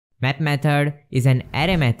Map method is an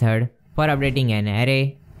array method for updating an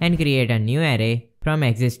array and create a new array from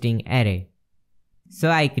existing array.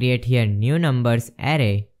 So I create here new numbers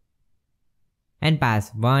array and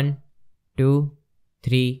pass 1, 2,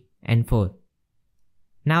 3 and 4.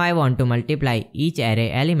 Now I want to multiply each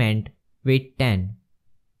array element with 10.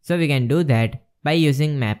 So we can do that by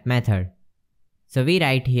using map method. So we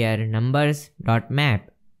write here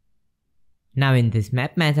numbers.map. Now in this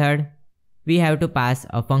map method, we have to pass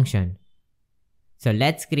a function. So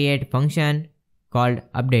let's create function called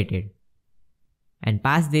updated and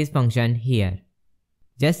pass this function here.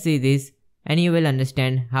 Just see this and you will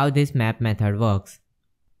understand how this map method works.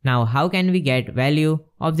 Now how can we get value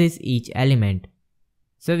of this each element?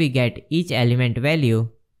 So we get each element value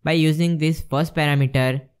by using this first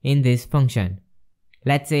parameter in this function.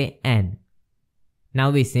 Let's say n. Now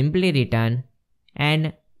we simply return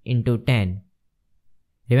n into 10.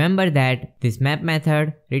 Remember that this map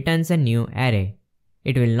method returns a new array.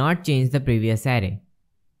 It will not change the previous array.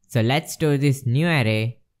 So let's store this new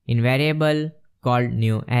array in variable called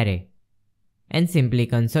new array and simply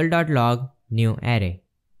console.log new array.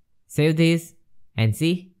 Save this and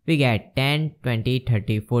see we get 10, 20,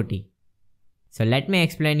 30, 40. So let me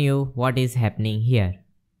explain you what is happening here.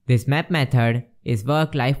 This map method is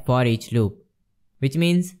work like for each loop, which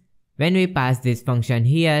means when we pass this function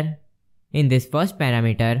here, in this first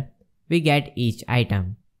parameter, we get each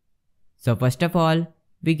item. So first of all,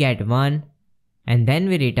 we get 1 and then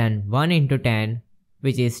we return 1 into 10,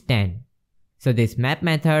 which is 10. So this map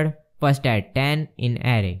method first adds 10 in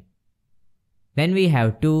array. Then we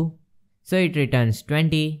have 2, so it returns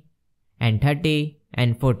 20 and 30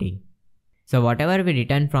 and 40. So whatever we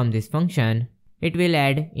return from this function, it will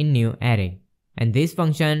add in new array. And this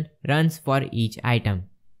function runs for each item.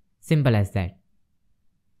 Simple as that.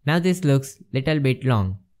 Now this looks little bit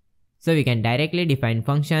long. So we can directly define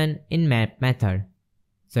function in map method.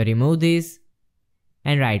 So remove this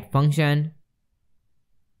and write function.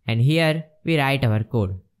 And here we write our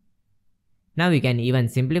code. Now we can even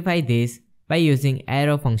simplify this by using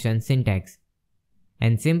arrow function syntax.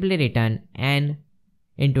 And simply return n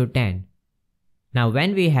into 10. Now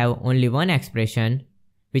when we have only one expression,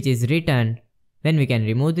 which is return, then we can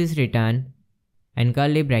remove this return and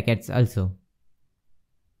curly brackets also.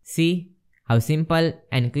 See how simple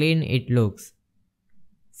and clean it looks.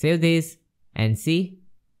 Save this and see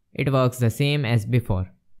it works the same as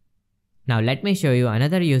before. Now let me show you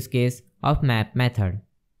another use case of map method.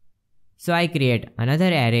 So I create another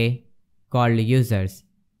array called users,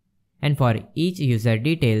 and for each user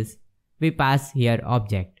details we pass here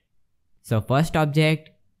object. So first object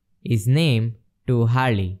is name to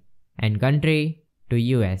Harley and country to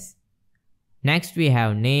US. Next we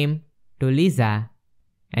have name to Lisa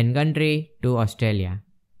and country to Australia.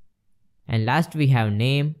 And last we have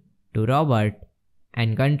name to Robert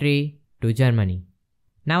and country to Germany.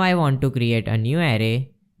 Now I want to create a new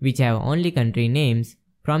array which have only country names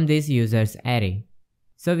from this users array.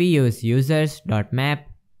 So we use users.map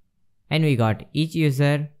and we got each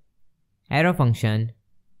user, arrow function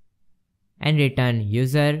and return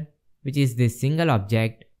user, which is this single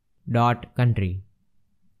object dot country.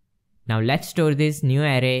 Now let's store this new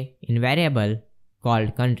array in variable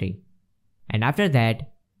called country, and after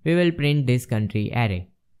that we will print this country array.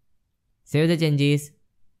 Save the changes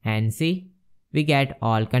and see we get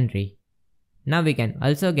all country. Now we can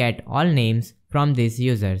also get all names from these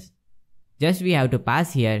users. Just we have to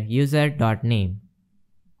pass here user.name.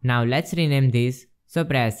 Now let's rename this, so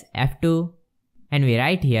press F2 and we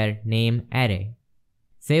write here name array.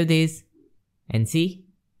 Save this and see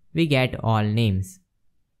we get all names.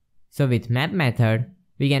 So with map method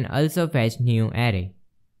we can also fetch new array.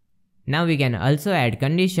 Now we can also add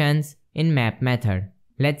conditions in map method.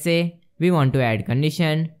 Let's say we want to add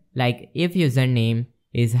condition like if username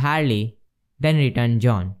is Harley, then return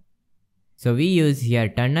John. So we use here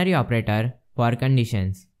ternary operator for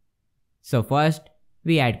conditions. So first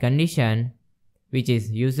we add condition which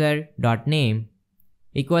is user.name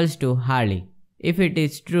equals to Harley. If it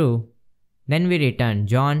is true, then we return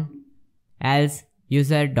John, else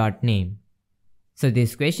user.name. So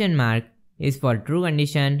this question mark is for true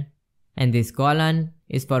condition and this colon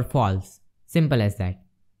is for false. Simple as that.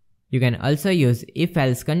 You can also use if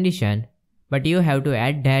else condition, but you have to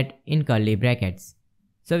add that in curly brackets.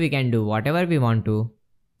 So we can do whatever we want to,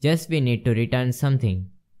 just we need to return something,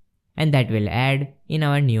 and that will add in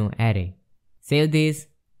our new array. Save this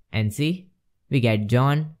and see we get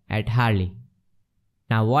John at Harley.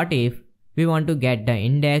 Now what if we want to get the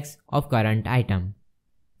index of current item?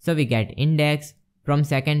 So we get index from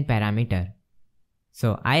second parameter.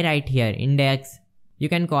 So I write here index, you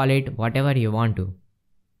can call it whatever you want to.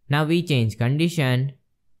 Now we change condition.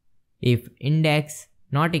 If index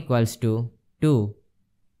not equals to 2,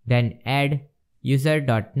 then add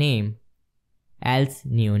user.name else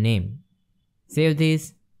new name. Save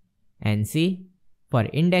this and see, for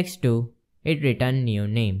index 2, it returned new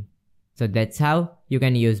name. So that's how you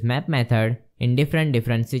can use map method in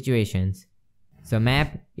different situations. So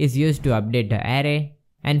map is used to update the array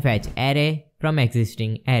and fetch array from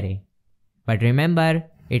existing array. But remember,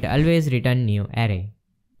 it always return new array.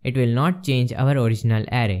 It will not change our original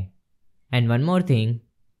array. And one more thing,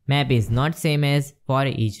 map is not same as for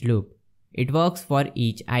each loop. It works for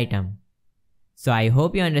each item. So I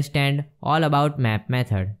hope you understand all about map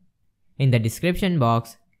method. In the description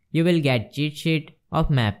box, you will get cheat sheet of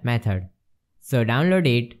map method. So download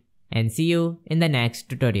it and see you in the next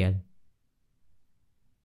tutorial.